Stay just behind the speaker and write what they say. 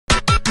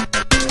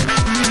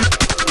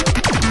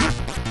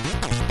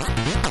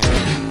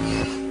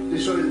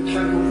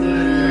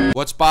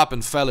What's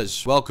poppin',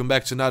 fellas? Welcome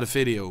back to another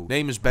video.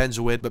 Name is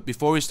Benzoid, but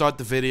before we start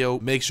the video,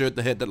 make sure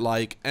to hit that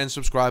like and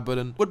subscribe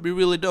button. Would be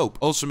really dope.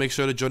 Also make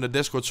sure to join the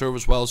Discord server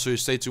as well, so you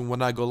stay tuned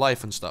when I go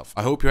live and stuff.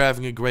 I hope you're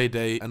having a great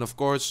day, and of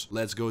course,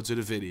 let's go to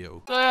the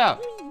video. So yeah,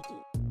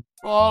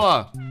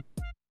 Brawlhalla.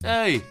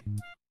 Yay!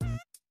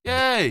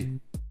 Yay!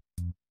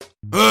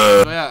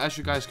 So yeah, as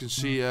you guys can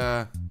see,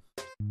 my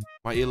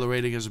elo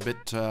rating is a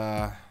bit,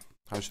 how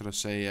should I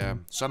say,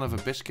 son of a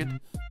biscuit.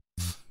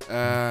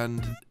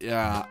 And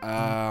yeah,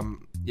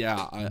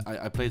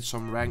 I played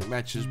some ranked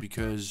matches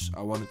because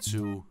I wanted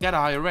to get a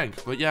higher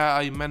rank. But yeah,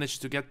 I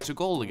managed to get to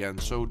gold again.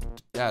 So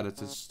yeah,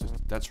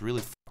 that's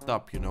really fucked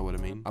up, you know what I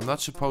mean? I'm not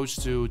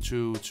supposed to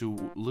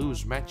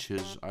lose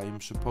matches.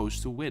 I'm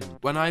supposed to win.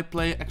 When I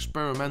play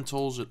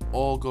experimentals, it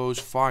all goes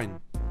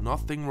fine.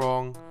 Nothing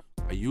wrong.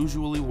 I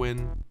usually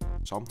win.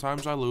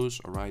 Sometimes I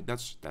lose. Alright,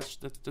 that's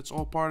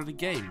all part of the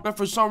game. But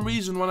for some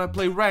reason, when I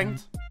play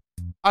ranked,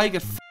 I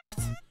get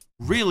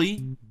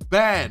really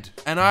bad,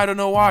 and I don't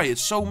know why.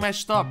 It's so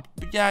messed up.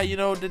 But yeah, you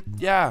know that.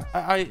 Yeah,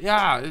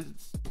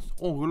 it's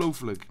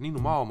ongelooflijk. Niet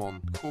normaal,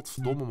 man.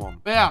 Godverdomme, man.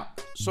 But yeah,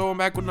 so I'm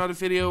back with another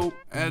video,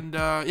 and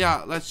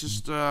yeah, let's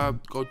just go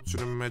to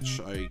the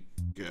match, I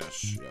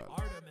guess. Yeah.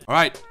 All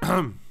right,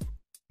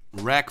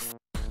 Rag.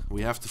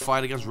 We have to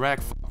fight against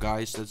Rag,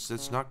 guys.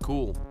 That's not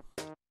cool.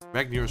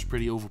 Ragnar is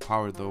pretty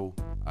overpowered, though.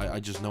 I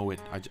just know it.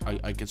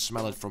 I can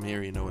smell it from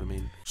here. You know what I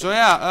mean? So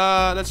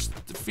yeah, let's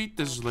defeat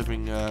this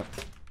living.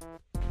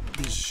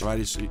 Right,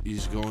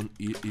 he's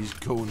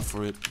going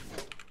for it.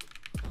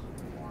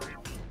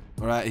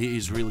 Alright,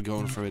 he's really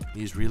going for it.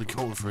 He's really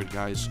going for it,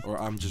 guys.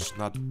 Or I'm just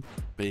not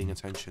paying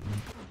attention.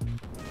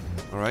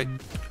 Alright.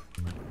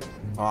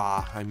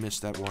 Ah, I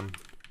missed that one.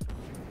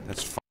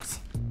 That's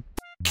fucked.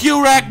 Fuck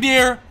you,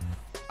 Ragnar!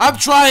 I'm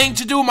trying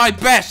to do my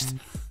best!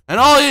 And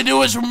all you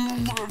do is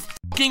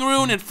fucking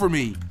ruin it for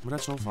me. But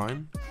that's all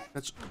fine.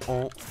 That's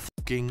all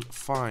fucking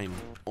fine.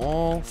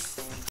 All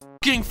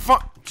fucking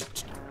fine.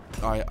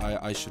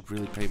 I should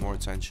really pay more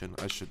attention.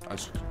 I should.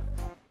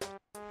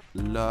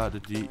 La da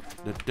dee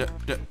da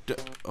da da.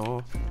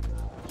 Oh,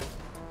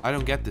 I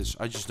don't get this.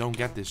 I just don't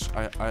get this.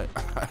 I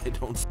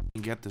don't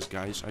fucking get this,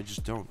 guys. I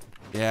just don't.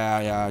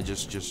 Yeah.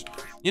 Just.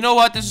 You know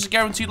what? This is a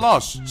guaranteed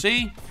loss.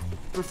 See?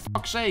 For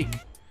fuck's sake,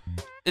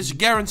 it's a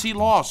guaranteed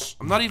loss.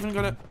 I'm not even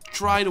gonna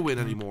try to win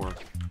anymore.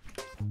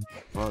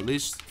 Well, at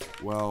least.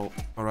 Well,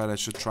 all right. I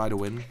should try to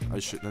win.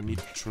 I need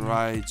to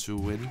try to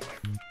win.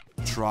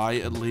 Try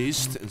at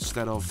least,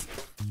 instead of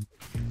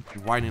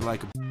whining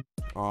like a.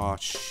 Oh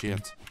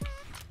shit.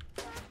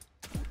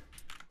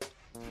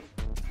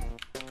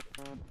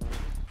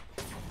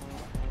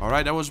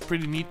 Alright, that was a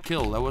pretty neat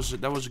kill. That was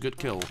a good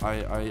kill.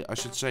 I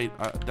should say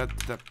that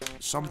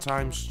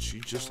sometimes you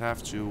just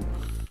have to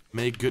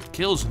make good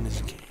kills in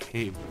this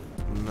game.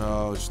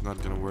 No, it's not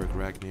gonna work,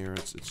 Ragnar.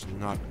 It's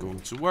not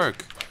going to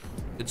work.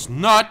 It's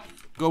not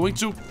going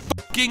to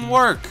fucking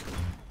work.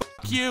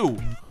 Fuck you.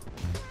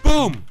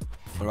 Boom.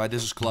 Alright,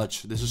 this is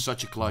clutch. This is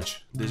such a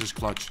clutch. This is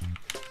clutch.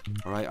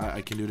 Alright,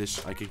 I can do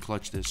this. I can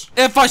clutch this.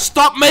 If I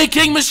stop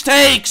making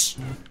mistakes!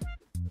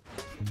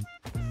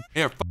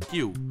 Here, fuck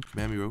you,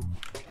 Mamiro.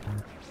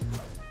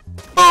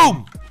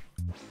 Boom!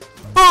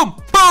 Boom!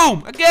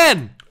 Boom!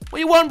 Again! What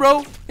you want,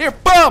 bro? Here,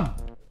 boom!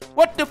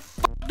 What the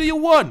fuck do you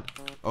want?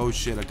 Oh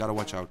shit, I gotta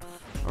watch out.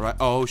 Alright,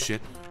 oh shit.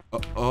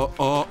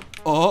 Oh!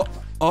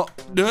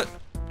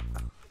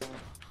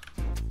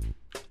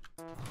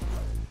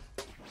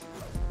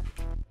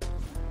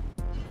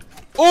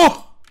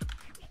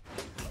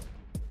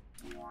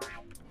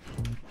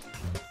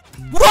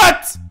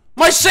 What?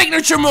 My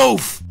signature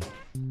move!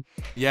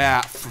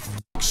 Yeah, for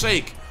fuck's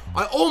sake.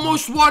 I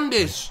almost won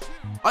this.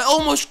 I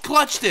almost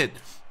clutched it.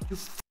 You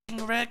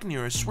fucking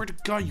Ragnar, I swear to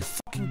God, you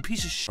fucking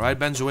piece of shit. Alright,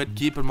 Benzoid,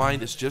 keep in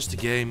mind, it's just a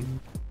game.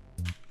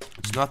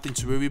 It's nothing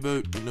to worry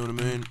about, you know what I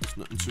mean? It's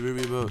nothing to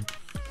worry about.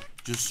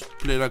 Just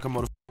play like a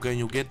motherfucker and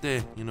you'll get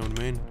there, you know what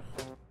I mean?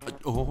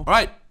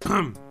 Alright.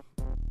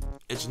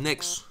 It's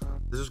Nyx.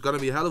 This is gonna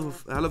be a hell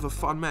of a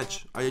fun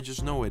match. I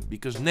just know it,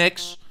 because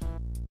Nyx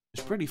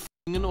is pretty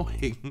fucking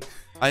annoying.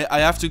 I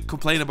have to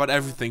complain about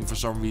everything for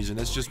some reason.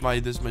 That's just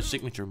this is my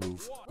signature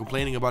move.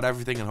 Complaining about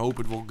everything and hope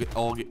it will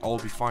all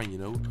be fine, you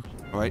know.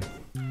 All right.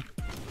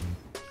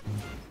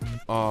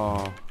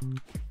 Oh,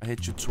 I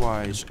hit you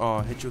twice. Oh,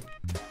 I hit you.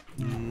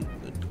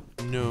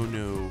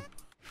 No.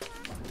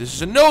 This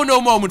is a no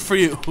moment for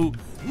you.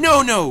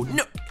 No.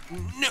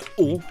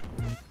 Oh.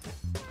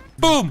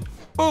 Boom.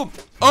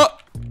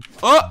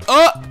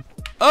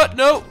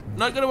 No,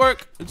 not gonna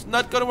work. It's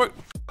not gonna work.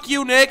 Fuck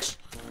you, Nyx.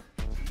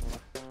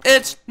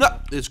 It's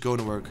going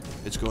to work.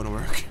 It's going to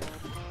work.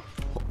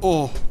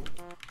 Oh.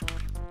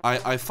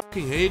 I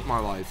fucking hate my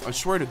life. I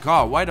swear to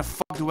God. Why the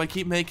fuck do I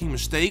keep making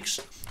mistakes?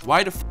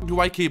 Why the fuck do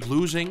I keep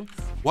losing?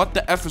 What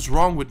the F is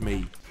wrong with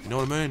me? You know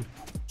what I mean?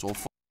 It's all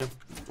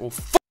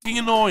fucking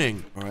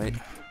annoying. Alright.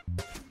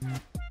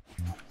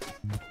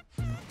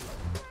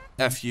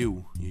 F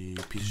you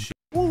piece of shit.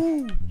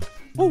 Woo!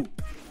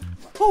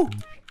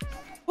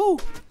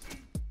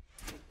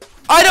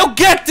 I don't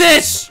get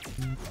this!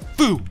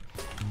 Boo!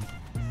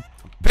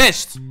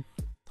 pissed.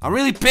 I'm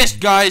really pissed,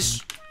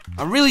 guys.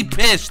 I'm really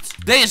pissed.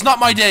 Today is not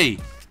my day.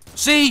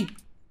 See?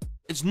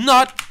 It's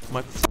not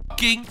my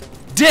fucking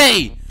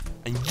day.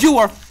 And you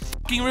are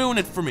fucking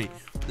ruining it for me.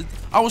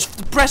 I was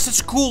depressed at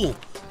school.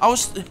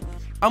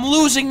 I'm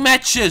losing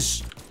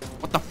matches.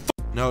 What the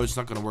fuck? No, it's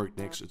not gonna work,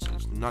 Nix.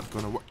 It's not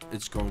gonna work.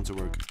 It's going to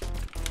work.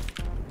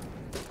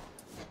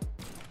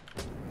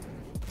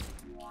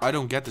 I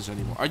don't get this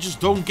anymore. I just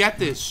don't get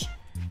this.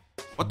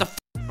 What the f?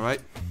 Alright.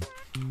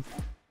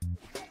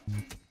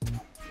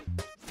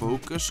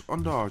 Focus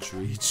on dodge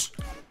reads.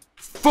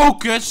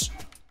 Focus!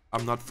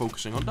 I'm not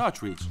focusing on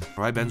dodge reads.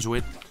 Alright,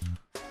 Benzoid.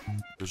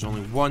 There's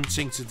only one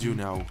thing to do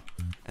now.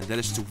 And that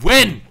is to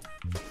win!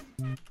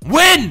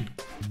 Win!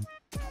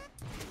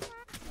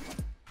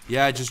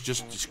 Yeah,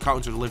 just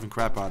counter the living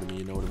crap out of me,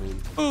 you know what I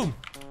mean? Boom!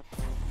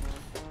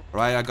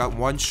 Alright, I got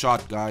one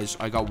shot, guys.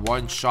 I got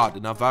one shot.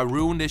 And if I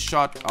ruin this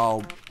shot,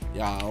 I'll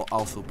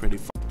feel pretty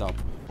fucked up.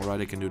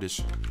 Alright, I can do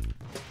this.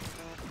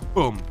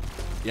 Boom.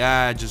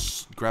 Yeah,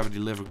 just gravity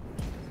liver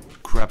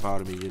crap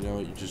out of me, you know?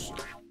 You just...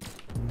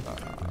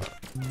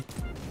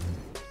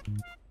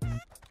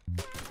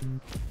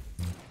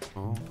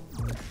 Oh.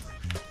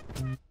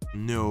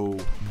 No.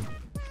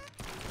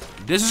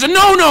 This is a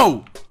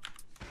no-no!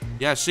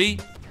 Yeah, see?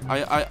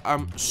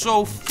 I'm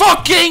so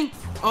fucking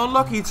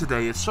unlucky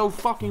today. It's so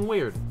fucking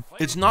weird.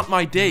 It's not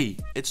my day.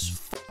 It's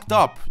fucked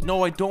up.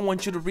 No, I don't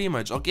want you to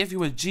rematch. I'll give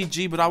you a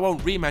GG, but I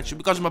won't rematch you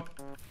because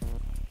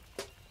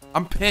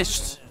I'm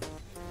pissed.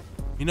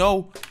 You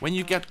know, when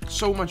you get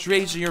so much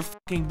rage in your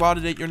fucking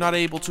body that you're not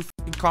able to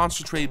fucking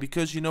concentrate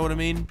because, you know what I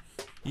mean?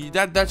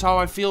 That's how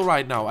I feel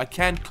right now. I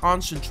can't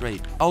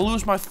concentrate. I'll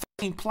lose my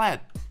fucking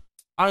plat.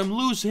 I'm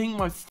losing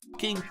my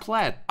fucking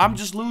plat. I'm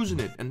just losing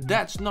it, and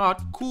that's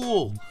not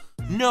cool.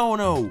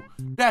 No.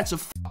 That's a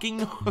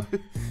fucking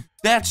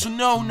that's a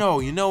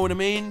no. You know what I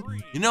mean?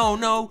 You know,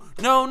 no.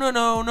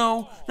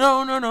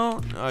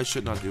 I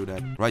should not do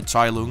that. Right,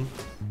 Tai Lung.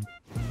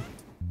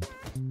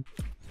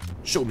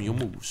 Show me your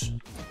moves.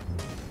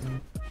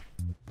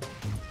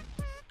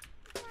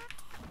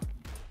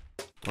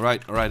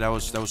 Alright, that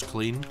was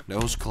clean.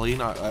 That was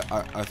clean.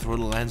 I throw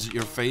the lens at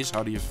your face.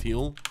 How do you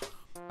feel?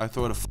 I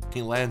throw the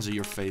fucking lens at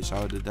your face.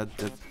 How did that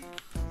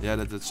yeah,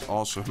 that's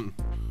awesome.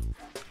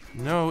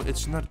 No,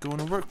 it's not going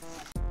to work.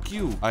 Fuck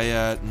you.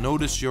 I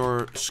notice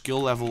your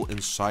skill level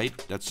in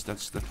sight. That's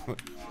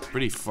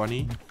pretty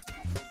funny.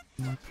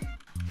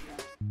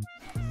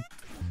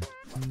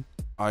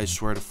 I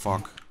swear to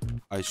fuck.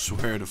 I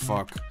swear to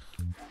fuck.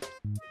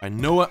 I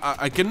know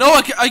I can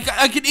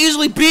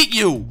easily beat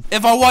you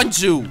if I want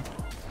to.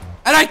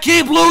 And I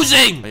keep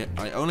losing!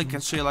 I only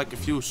can say like a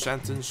few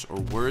sentences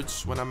or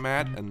words when I'm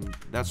mad, and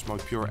that's my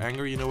pure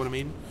anger, you know what I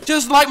mean?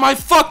 Just like my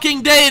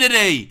fucking day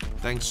today!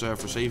 Thanks for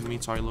saving me,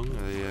 Tai Lung.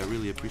 I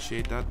really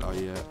appreciate that.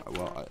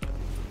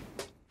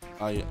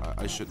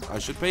 I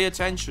should pay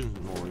attention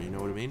more, you know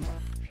what I mean?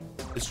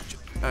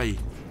 Hey.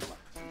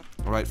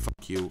 Alright,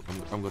 fuck you.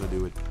 I'm gonna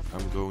do it.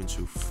 I'm going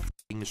to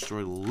fucking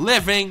destroy the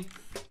living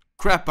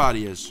crap out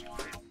of yous.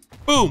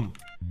 Boom!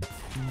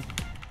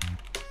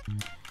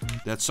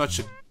 That's such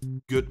a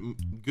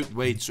good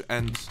way to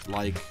end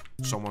like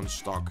someone's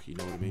stock, you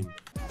know what I mean?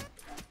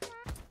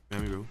 There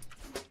we go.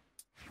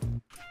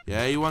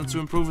 Yeah, you want to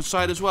improve his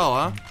side as well,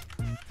 huh?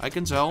 I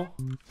can tell.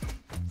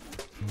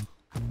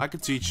 I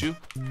can teach you.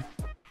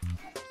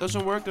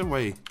 Doesn't work that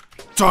way.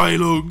 Tai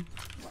Lung!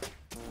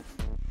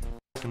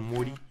 Fucking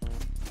Morty.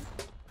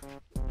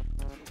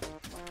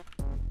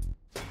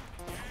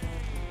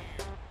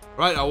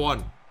 Right, I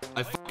won.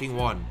 I fucking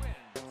won.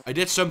 I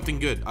did something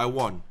good. I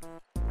won.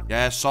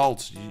 Yeah,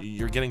 salt.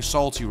 You're getting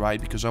salty, right?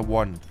 Because I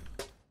won.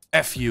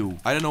 F you.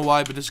 I don't know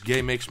why, but this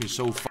game makes me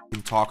so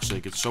fucking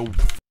toxic. It's so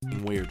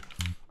fucking weird.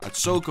 It's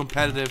so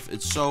competitive.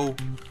 It's so...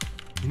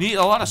 You need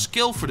a lot of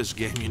skill for this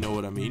game, you know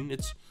what I mean?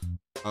 It's...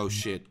 Oh,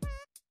 shit.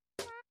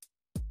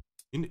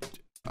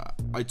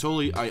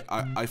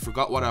 I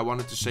forgot what I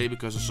wanted to say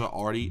because I saw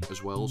Artie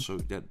as well, so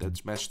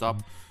that's messed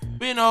up.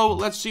 But you know,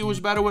 let's see who's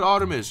better with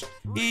Artemis.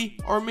 He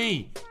or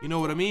me. You know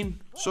what I mean?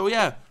 So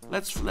yeah,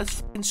 let's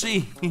fucking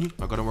see.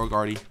 Not gonna work,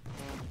 Artie.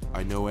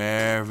 I know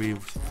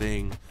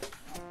everything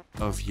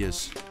of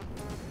yes.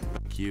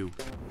 Fuck you.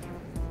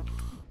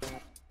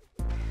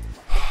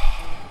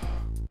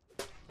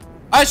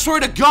 I swear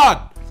to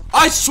God!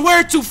 I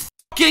swear to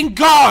fucking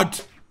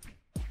God!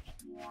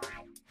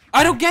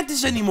 I don't get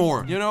this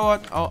anymore. You know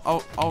what?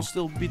 I'll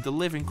still beat the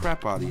living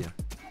crap out of you.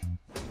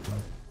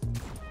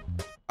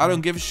 I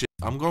don't give a shit.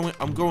 I'm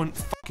going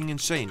fucking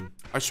insane.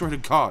 I swear to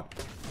God.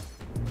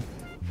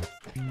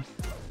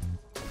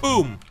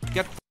 Boom.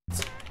 Get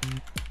f***ed.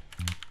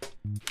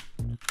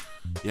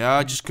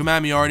 Yeah, just come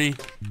at me, Artie.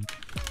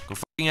 Go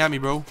fucking at me,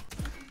 bro.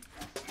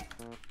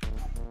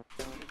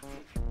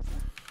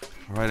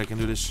 Alright, I can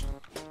do this.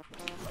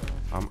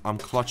 I'm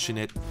clutching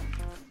it.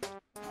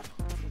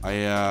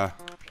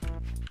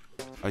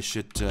 I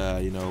should,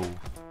 you know,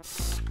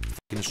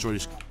 fucking destroy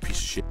this piece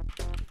of shit.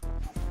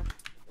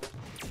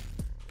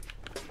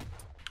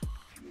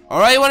 All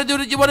right, you wanna do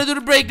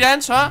the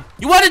breakdance, huh?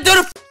 You wanna do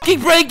the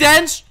fucking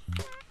breakdance?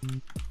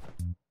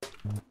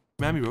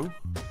 Mammy bro.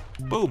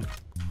 Boom.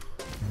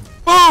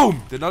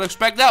 Boom! Did not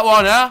expect that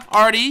one, huh?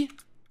 Artie?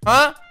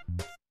 Huh?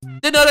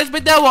 Did not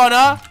expect that one,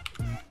 huh?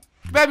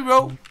 Mammy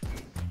bro.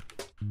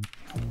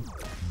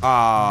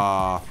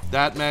 Ah,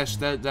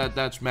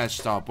 that's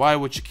messed up. Why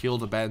would you kill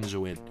the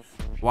Benzoid?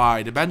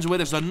 Why? The Benzoid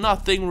has done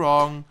nothing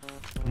wrong.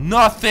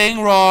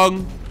 Nothing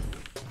wrong.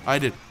 I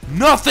did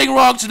nothing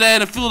wrong today,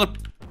 and I felt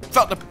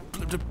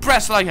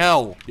depressed like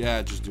hell.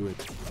 Yeah, just do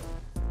it.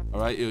 All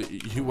right,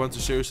 you want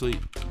to seriously?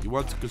 You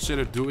want to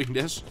consider doing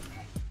this?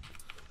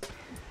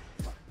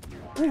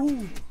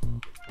 Woohoo.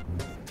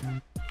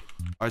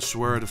 I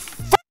swear to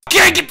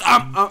fucking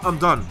I'm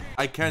done.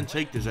 I can't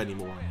take this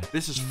anymore.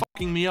 This is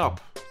fucking me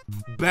up.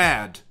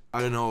 Bad.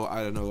 I don't know.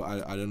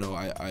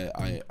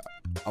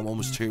 I'm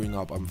almost tearing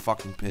up. I'm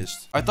fucking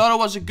pissed. I thought I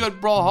was a good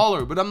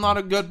Brawlhalla, but I'm not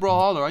a good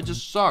Brawlhalla. I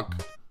just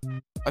suck.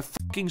 I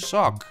fucking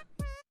suck.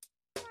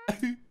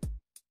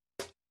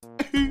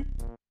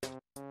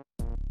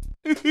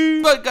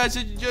 But guys,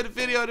 if you enjoyed the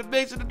video, then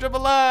make sure to drop a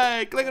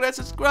like, click on that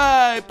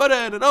subscribe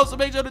button, and also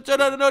make sure to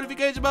turn on the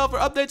notification bell for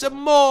updates and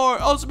more.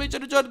 Also make sure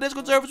to join the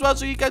Discord server as well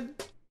so you can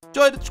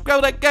join the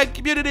Scrambled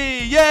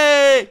community.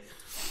 Yay!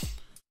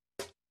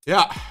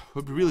 Yeah,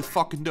 would be really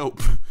fucking dope.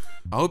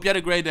 I hope you had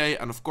a great day,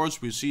 and of course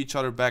we'll see each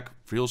other back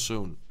real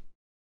soon.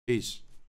 Peace.